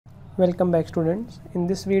Welcome back, students. In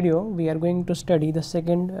this video we are going to study the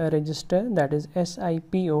second register, that is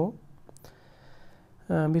SIPO.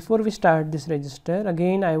 Before we start this register,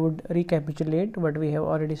 again I would recapitulate what we have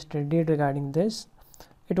already studied regarding this.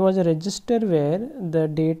 It was a register where the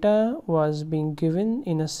data was being given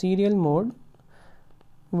in a serial mode,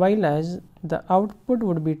 while as the output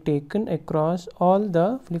would be taken across all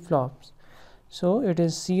the flip-flops. So it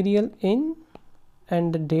is serial in,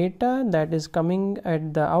 and the data that is coming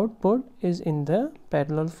at the output is in the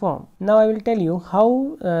parallel form. Now I will tell you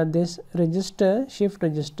how this register, shift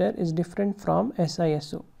register, is different from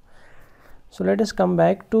SISO. So let us come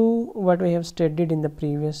back to what we have studied in the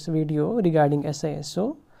previous video regarding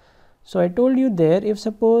SISO. So I told you there, if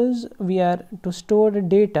suppose we are to store the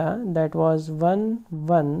data that was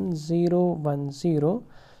 11010,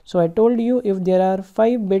 so I told you if there are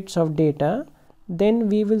 5 bits of data, then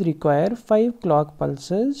we will require 5 clock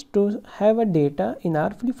pulses to have a data in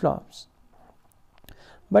our flip-flops.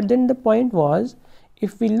 But then the point was,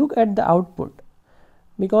 if we look at the output,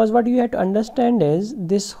 because what you have to understand is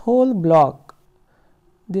this whole block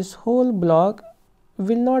will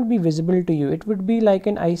not be visible to you. It would be like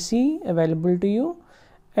an IC available to you,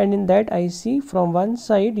 and in that IC from one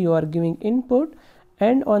side you are giving input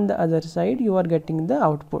and on the other side you are getting the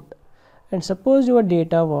output. And suppose your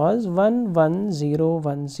data was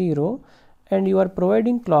 11010 and you are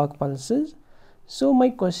providing clock pulses. So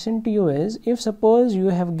my question to you is, if suppose you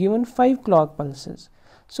have given 5 clock pulses,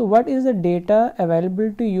 so what is the data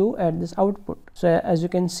available to you at this output? So as you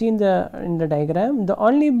can see in the diagram, the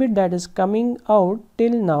only bit that is coming out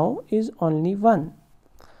till now is only 1.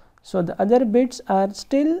 So the other bits are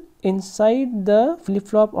still inside the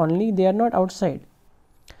flip-flop only, they are not outside.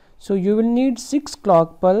 So you will need 6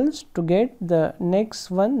 clock pulse to get the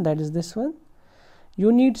next one, that is this one.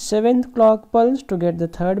 You need 7th clock pulse to get the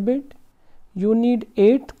third bit. You need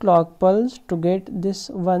 8th clock pulse to get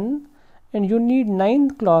this one, and you need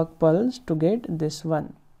 9th clock pulse to get this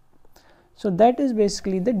one. So that is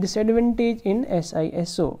basically the disadvantage in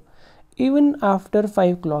SISO. Even after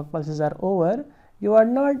 5 clock pulses are over, you are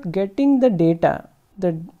not getting the data.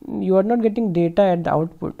 You are not getting data at the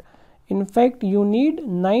output. In fact, you need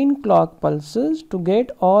 9 clock pulses to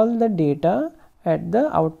get all the data at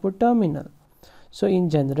the output terminal. So in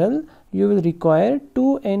general, you will require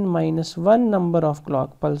 2n-1 number of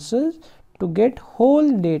clock pulses to get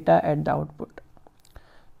whole data at the output.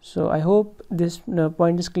 So I hope this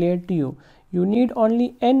point is clear to you. You need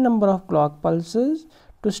only n number of clock pulses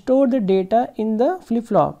to store the data in the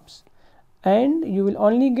flip-flops, and you will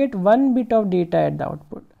only get 1 bit of data at the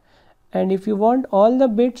output. And if you want all the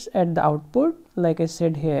bits at the output, like I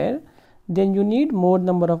said here, then you need more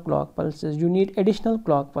number of clock pulses. You need additional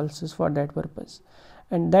clock pulses for that purpose.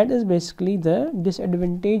 And that is basically the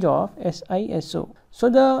disadvantage of SISO. So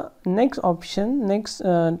the next option, next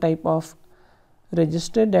type of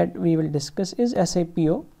register that we will discuss is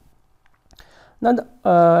SIPO. Now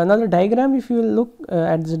the diagram, if you look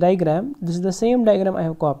at this diagram, this is the same diagram I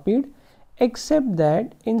have copied, except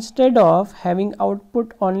that instead of having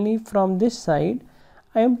output only from this side,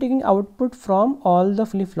 I am taking output from all the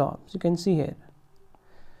flip-flops. You can see here.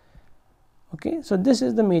 Okay, so this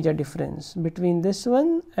is the major difference between this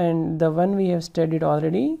one and the one we have studied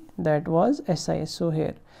already, that was SISO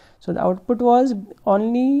here. So the output was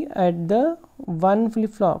only at the one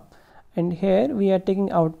flip-flop, and here we are taking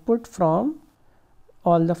output from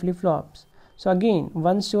all the flip-flops. So again,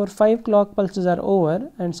 once your 5 clock pulses are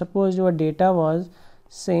over, and suppose your data was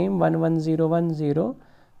same 11010,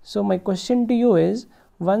 so my question to you is,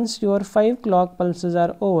 once your 5 clock pulses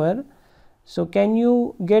are over, so can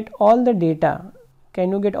you get all the data?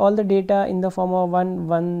 Can you get all the data in the form of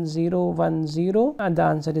 11010? And the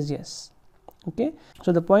answer is yes. Okay,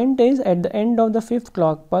 so the point is, at the end of the 5th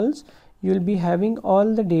clock pulse, you will be having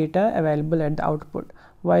all the data available at the output.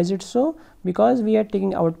 Why is it so? Because we are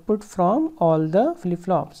taking output from all the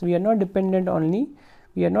flip-flops. We are not dependent on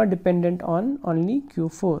only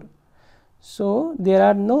Q4. So there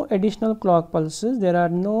are no additional clock pulses. There are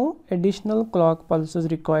no additional clock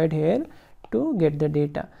pulses required here to get the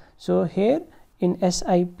data. So here in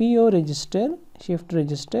SIPO register, shift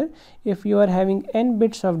register, if you are having n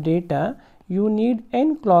bits of data, you need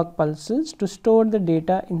n clock pulses to store the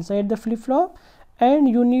data inside the flip-flop, and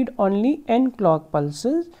you need only n clock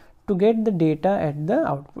pulses to get the data at the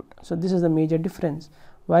output. So this is the major difference.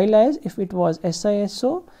 While as if it was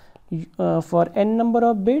SISO, for n number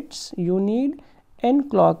of bits you need n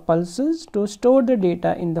clock pulses to store the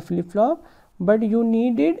data in the flip-flop, but you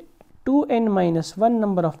needed 2n-1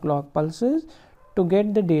 number of clock pulses to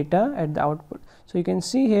get the data at the output. So you can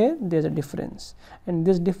see here there's a difference, and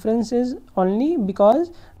this difference is only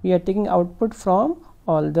because we are taking output from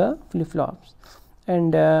all the flip-flops.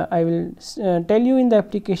 And I will tell you in the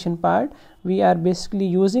application part, we are basically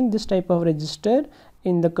using this type of register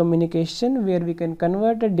in the communication where we can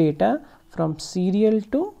convert the data from serial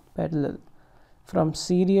to parallel.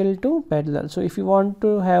 So if you want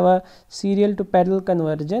to have a serial to parallel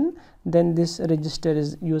conversion, then this register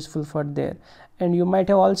is useful for there. And you might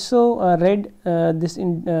have also read this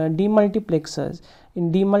in demultiplexers.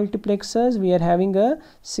 In demultiplexers, we are having a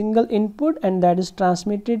single input, and that is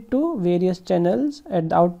transmitted to various channels at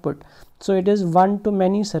the output. So it is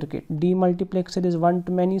one-to-many circuit. Demultiplexer is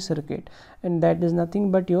one-to-many circuit, and that is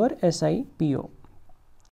nothing but your SIPO.